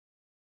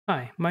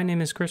Hi, my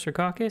name is Chris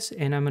Rackakis,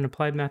 and I'm an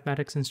applied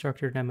mathematics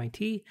instructor at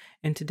MIT.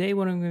 And today,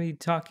 what I'm going to be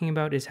talking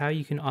about is how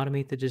you can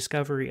automate the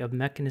discovery of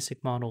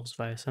mechanistic models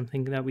via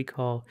something that we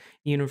call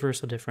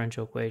universal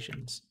differential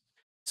equations.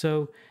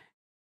 So,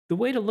 the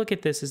way to look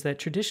at this is that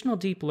traditional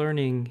deep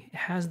learning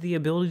has the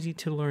ability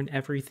to learn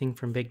everything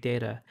from big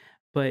data,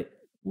 but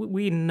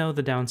we know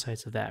the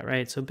downsides of that,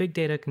 right? So big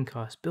data can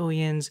cost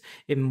billions.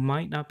 It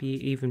might not be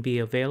even be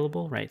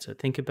available, right? So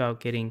think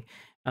about getting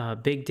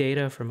big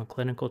data from a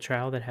clinical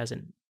trial that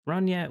hasn't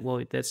run yet.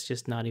 Well, that's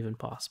just not even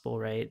possible,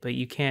 right? But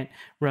you can't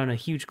run a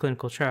huge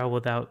clinical trial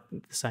without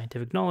the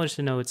scientific knowledge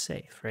to know it's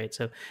safe, right?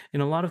 So in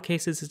a lot of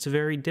cases, it's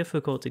very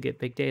difficult to get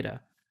big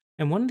data.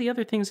 And one of the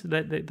other things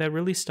that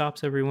really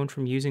stops everyone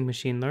from using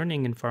machine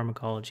learning in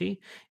pharmacology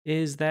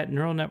is that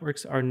neural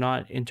networks are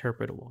not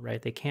interpretable,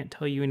 right? They can't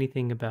tell you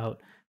anything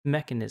about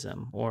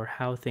mechanism or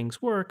how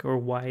things work or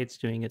why it's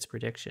doing its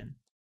prediction.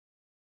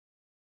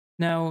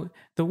 Now,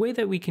 the way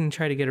that we can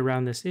try to get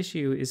around this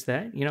issue is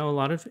that, in a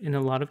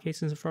lot of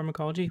cases of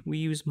pharmacology, we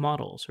use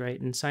models, right?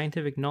 And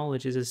scientific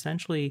knowledge is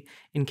essentially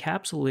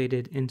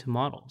encapsulated into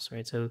models,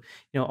 right? So,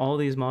 all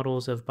these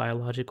models of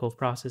biological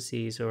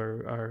processes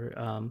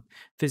or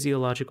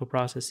physiological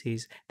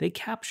processes, they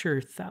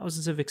capture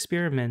thousands of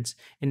experiments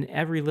in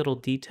every little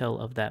detail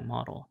of that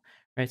model,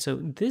 right? So,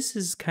 this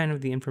is kind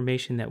of the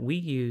information that we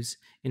use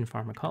in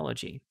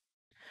pharmacology.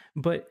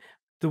 But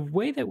the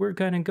way that we're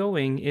kind of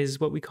going is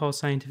what we call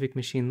scientific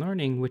machine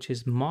learning, which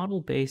is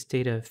model based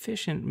data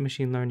efficient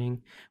machine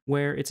learning,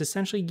 where it's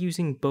essentially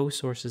using both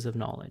sources of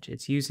knowledge.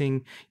 It's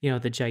using,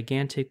 the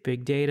gigantic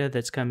big data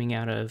that's coming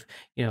out of,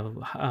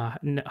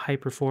 high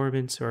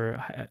performance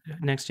or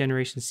next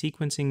generation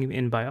sequencing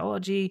in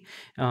biology.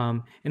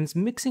 And it's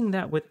mixing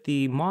that with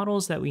the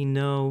models that we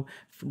know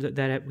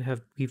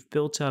we've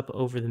built up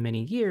over the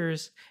many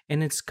years.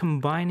 And it's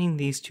combining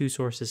these two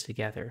sources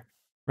together.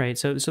 Right.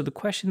 So the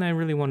question that I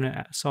really want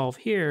to solve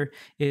here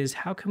is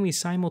how can we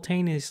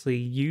simultaneously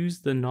use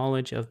the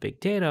knowledge of big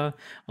data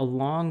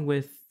along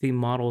with the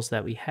models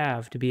that we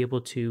have to be able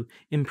to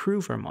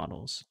improve our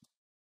models?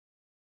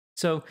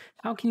 So,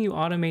 how can you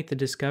automate the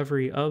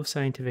discovery of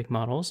scientific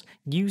models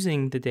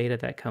using the data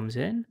that comes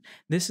in?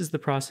 This is the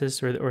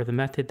process or the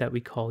method that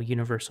we call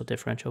universal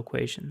differential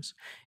equations.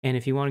 And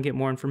if you want to get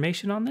more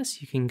information on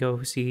this, you can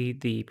go see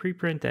the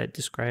preprint that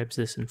describes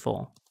this in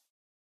full.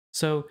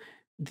 So,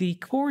 the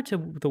core to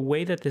the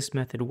way that this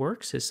method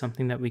works is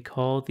something that we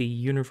call the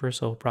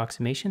universal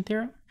approximation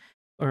theorem,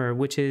 or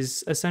which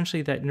is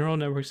essentially that neural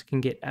networks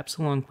can get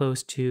epsilon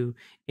close to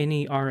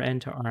any Rn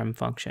to Rm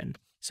function.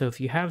 So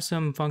if you have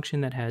some function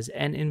that has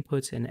n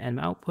inputs and m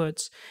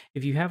outputs,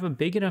 if you have a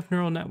big enough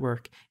neural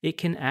network, it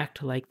can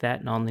act like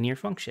that nonlinear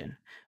function.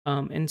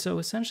 And so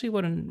essentially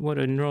what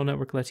a neural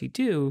network lets you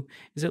do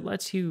is it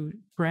lets you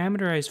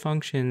parameterize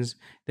functions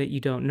that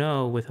you don't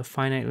know with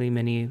finite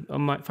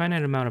amount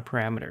of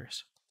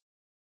parameters.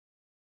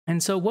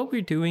 And so, what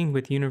we're doing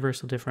with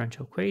universal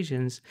differential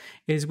equations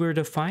is we're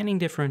defining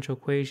differential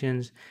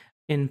equations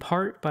in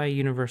part by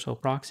universal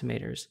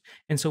approximators.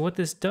 And so, what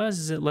this does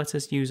is it lets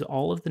us use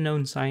all of the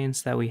known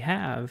science that we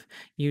have,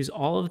 use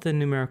all of the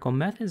numerical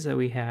methods that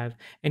we have,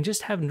 and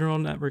just have neural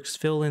networks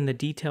fill in the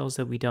details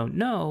that we don't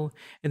know,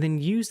 and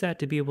then use that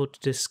to be able to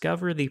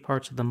discover the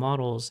parts of the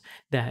models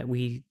that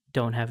we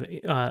don't have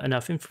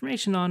enough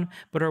information on,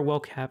 but are well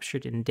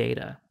captured in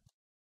data.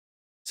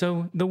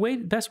 So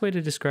best way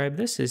to describe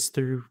this is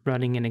through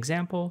running an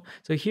example.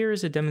 So here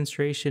is a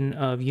demonstration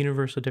of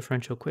universal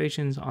differential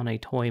equations on a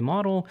toy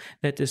model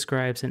that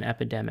describes an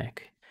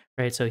epidemic.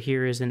 Right, so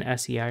here is an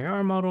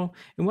SEIR model,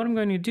 and what I'm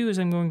going to do is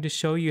I'm going to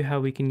show you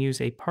how we can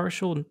use a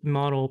partial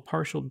model,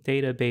 partial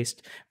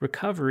data-based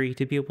recovery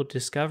to be able to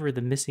discover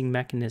the missing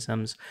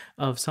mechanisms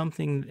of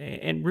something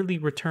and really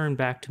return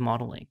back to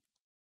modeling.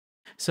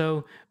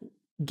 So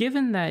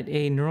given that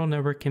a neural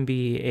network can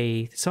be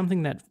a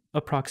something that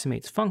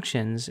approximates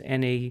functions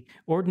and a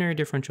ordinary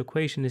differential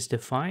equation is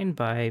defined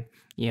by,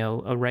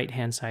 a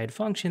right-hand side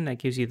function that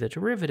gives you the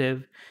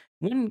derivative,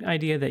 one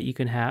idea that you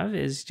can have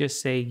is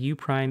just say u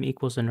prime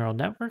equals a neural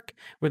network,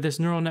 where this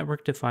neural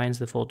network defines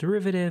the full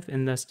derivative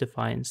and thus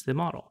defines the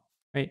model.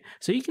 Right.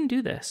 So you can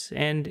do this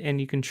and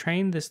you can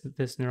train this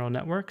neural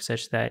network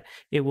such that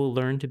it will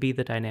learn to be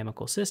the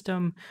dynamical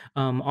system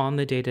on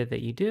the data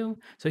that you do.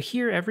 So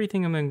here,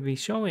 everything I'm going to be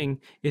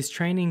showing is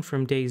training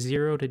from day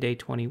 0 to day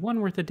 21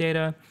 worth of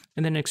data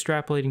and then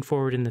extrapolating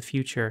forward in the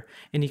future.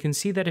 And you can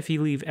see that if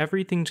you leave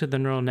everything to the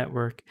neural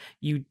network,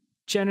 you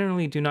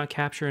generally do not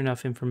capture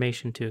enough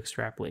information to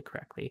extrapolate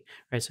correctly,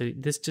 right? So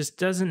this just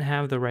doesn't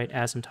have the right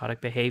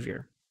asymptotic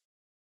behavior.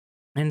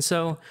 And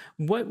so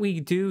what we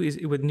do is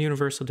with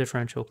universal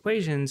differential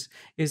equations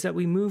is that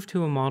we move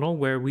to a model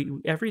where we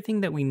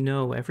everything that we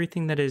know,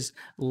 everything that is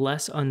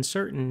less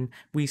uncertain,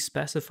 we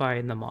specify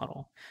in the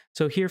model.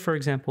 So here, for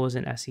example, is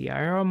an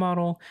SEIR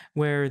model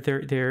where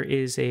there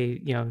is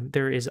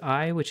there is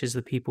I, which is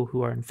the people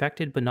who are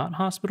infected but not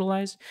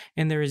hospitalized,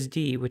 and there is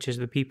D, which is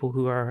the people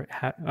who are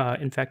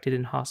infected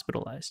and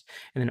hospitalized,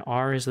 and then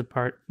R is the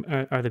part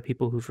are the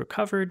people who've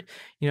recovered.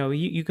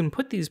 You can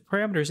put these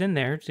parameters in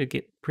there to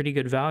get pretty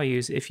good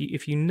values if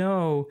you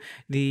know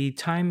the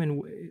time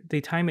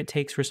it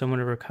takes for someone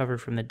to recover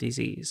from the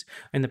disease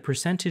and the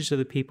percentage of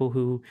the people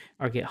who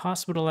are get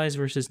hospitalized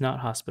versus not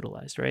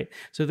hospitalized, right?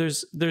 So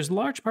there's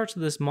large parts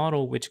of this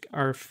model which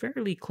are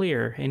fairly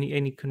clear, and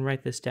you can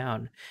write this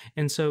down.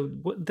 And so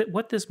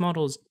what this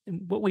model is,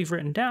 what we've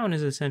written down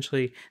is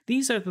essentially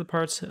these are the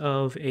parts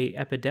of a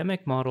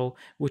epidemic model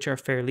which are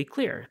fairly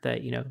clear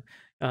that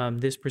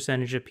this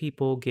percentage of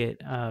people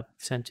get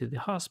sent to the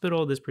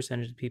hospital. This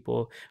percentage of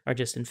people are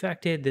just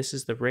infected. This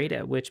is the rate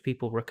at which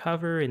people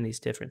recover in these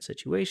different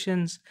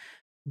situations.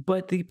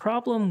 But the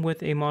problem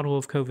with a model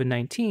of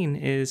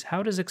COVID-19 is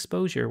how does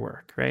exposure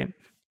work, right?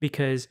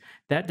 Because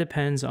that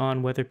depends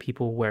on whether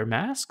people wear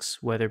masks,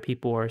 whether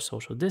people are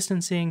social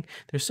distancing.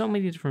 There's so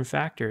many different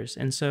factors.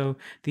 And so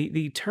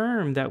the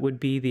term that would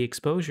be the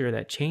exposure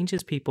that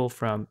changes people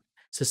from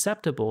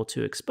susceptible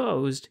to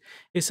exposed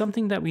is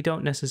something that we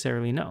don't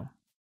necessarily know.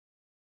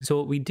 So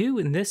what we do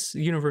in this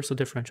universal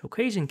differential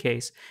equation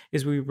case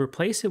is we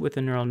replace it with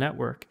a neural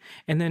network.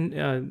 And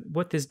then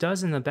what this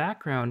does in the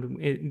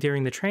background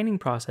during the training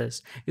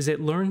process is it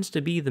learns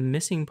to be the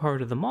missing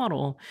part of the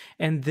model.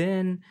 And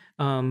then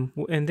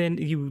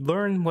you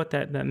learn what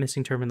that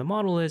missing term in the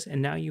model is.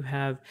 And now you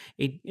have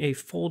a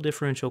full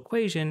differential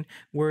equation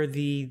where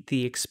the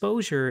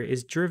exposure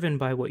is driven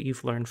by what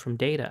you've learned from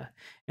data.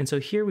 And so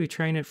here we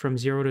train it from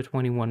 0 to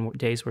 21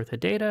 days worth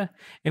of data.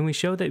 And we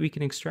show that we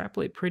can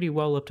extrapolate pretty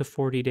well up to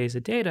 40 days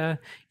of data,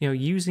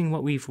 using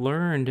what we've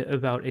learned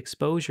about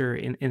exposure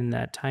in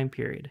that time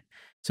period.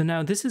 So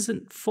now this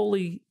isn't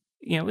fully,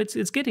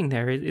 it's getting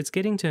there. It's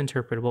getting to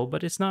interpretable,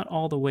 but it's not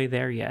all the way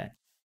there yet.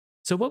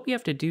 So what we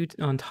have to do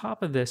on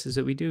top of this is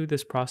that we do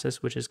this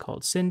process which is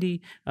called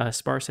SinDy,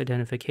 sparse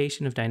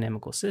identification of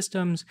dynamical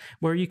systems,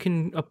 where you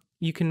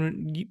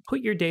put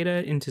your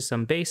data into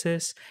some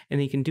basis, and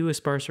then you can do a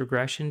sparse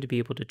regression to be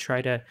able to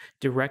try to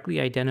directly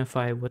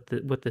identify what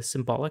the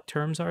symbolic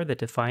terms are that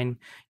define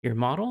your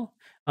model.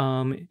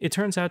 It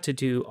turns out to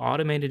do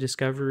automated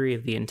discovery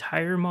of the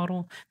entire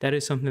model. That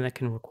is something that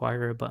can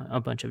require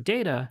a bunch of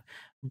data,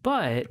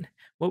 but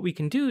what we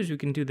can do is we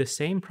can do the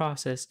same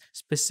process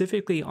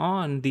specifically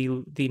on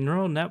the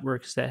neural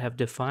networks that have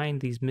defined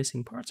these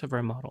missing parts of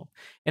our model.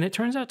 And it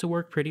turns out to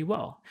work pretty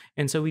well.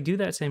 And so we do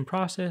that same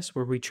process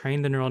where we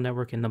train the neural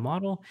network in the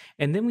model,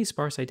 and then we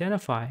sparse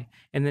identify,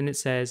 and then it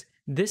says,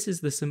 this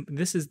is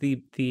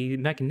the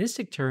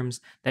mechanistic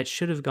terms that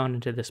should have gone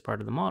into this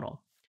part of the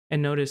model.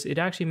 And notice it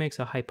actually makes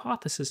a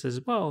hypothesis as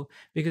well,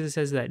 because it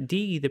says that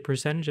D, the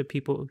percentage of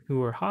people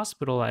who are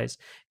hospitalized,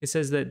 it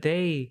says that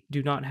they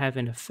do not have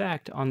an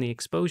effect on the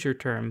exposure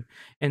term.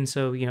 And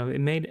so,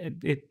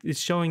 it's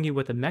showing you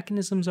what the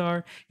mechanisms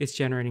are, it's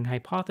generating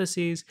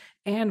hypotheses.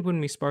 And when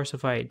we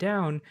sparsify it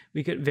down,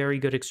 we get very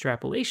good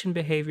extrapolation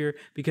behavior,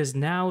 because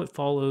now it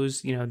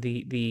follows,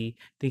 the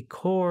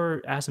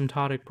core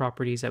asymptotic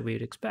properties that we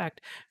would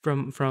expect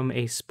from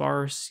a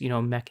sparse,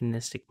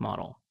 mechanistic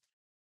model.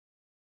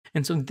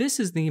 And so this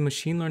is the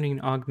machine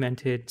learning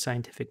augmented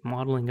scientific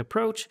modeling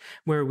approach,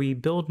 where we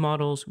build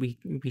models, we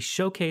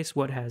showcase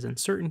what has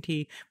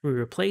uncertainty, we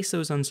replace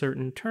those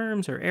uncertain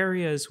terms or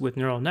areas with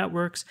neural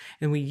networks,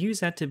 and we use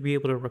that to be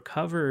able to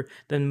recover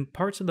the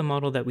parts of the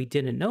model that we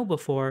didn't know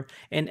before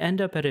and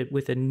end up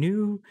with a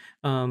new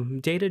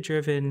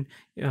data-driven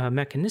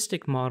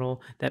mechanistic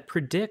model that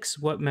predicts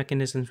what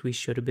mechanisms we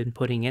should have been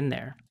putting in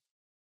there.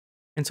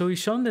 And so we've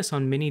shown this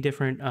on many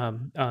different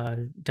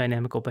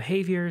dynamical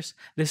behaviors.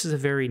 This is a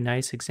very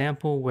nice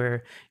example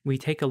where we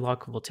take a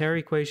log-Voltaire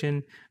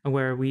equation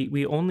where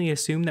we only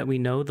assume that we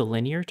know the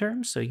linear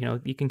terms. So,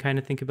 you can kind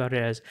of think about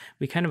it as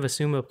we kind of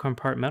assume a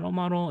compartmental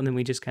model, and then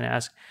we just kind of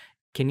ask,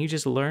 can you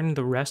just learn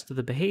the rest of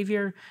the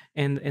behavior?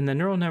 And the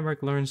neural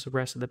network learns the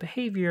rest of the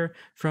behavior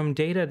from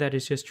data that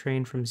is just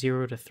trained from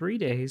 0 to 3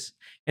 days,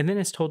 and then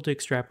it's told to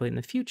extrapolate in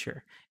the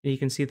future. And you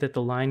can see that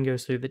the line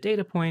goes through the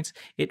data points.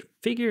 It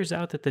figures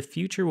out that the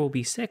future will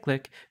be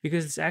cyclic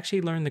because it's actually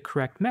learned the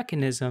correct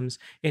mechanisms.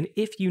 And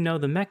if you know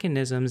the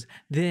mechanisms,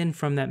 then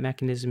from that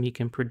mechanism, you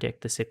can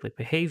predict the cyclic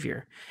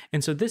behavior.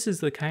 And so this is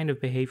the kind of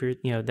behavior,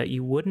 that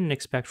you wouldn't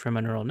expect from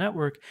a neural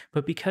network,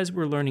 but because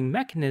we're learning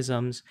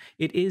mechanisms,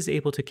 it is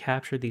able to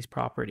capture these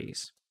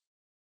properties.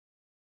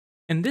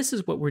 And this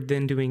is what we're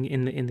then doing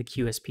in the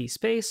QSP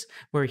space,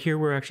 where here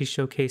we're actually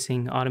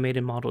showcasing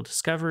automated model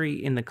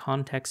discovery in the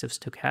context of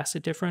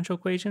stochastic differential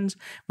equations,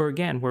 where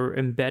again, we're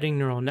embedding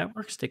neural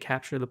networks to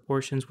capture the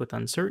portions with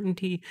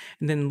uncertainty,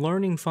 and then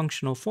learning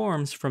functional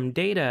forms from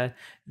data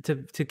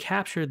to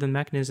capture the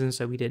mechanisms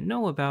that we didn't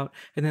know about,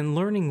 and then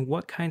learning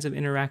what kinds of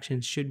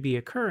interactions should be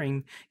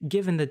occurring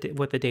given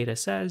what the data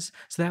says.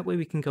 So that way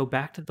we can go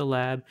back to the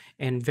lab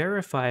and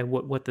verify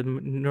what the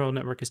neural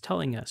network is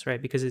telling us,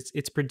 right? Because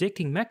it's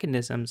predicting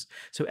mechanisms.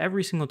 So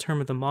every single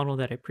term of the model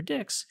that it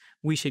predicts,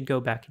 we should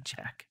go back and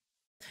check.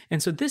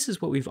 And so this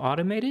is what we've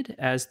automated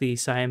as the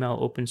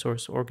SciML open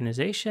source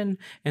organization.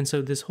 And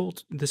so this whole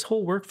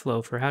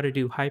workflow for how to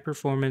do high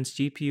performance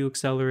GPU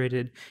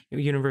accelerated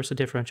universal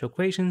differential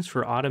equations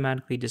for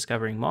automatically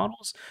discovering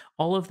models,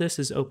 all of this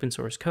is open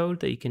source code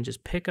that you can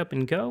just pick up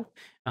and go.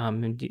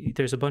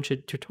 There's a bunch of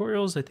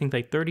tutorials, I think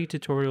like 30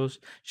 tutorials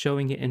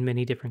showing it in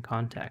many different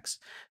contexts.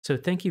 So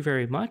thank you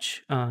very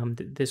much.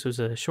 This was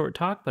a short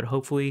talk, but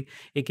hopefully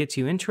it gets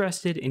you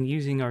interested in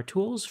using our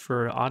tools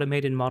for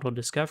automated model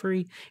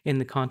discovery in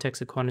the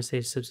context of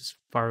quantitative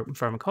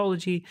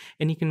pharmacology,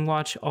 and you can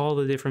watch all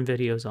the different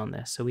videos on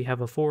this. So we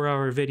have a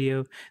 4-hour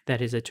video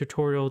that is a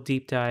tutorial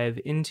deep dive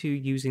into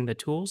using the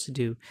tools to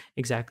do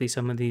exactly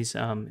some of these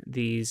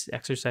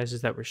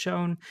exercises that were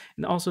shown.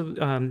 And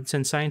also,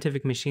 since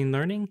scientific machine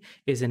learning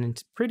is a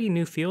pretty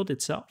new field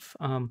itself,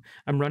 I'm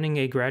running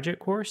a graduate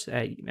course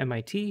at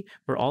MIT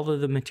where all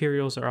of the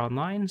materials are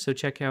online. So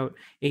check out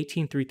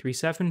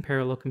 18337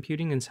 Parallel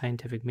Computing and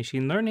Scientific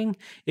Machine Learning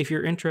if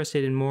you're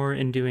interested in more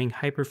in doing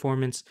high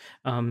performance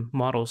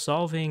model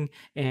solving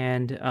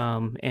and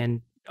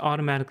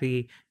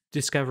automatically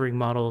discovering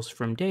models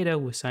from data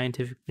with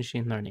scientific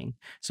machine learning.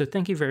 So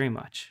thank you very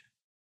much.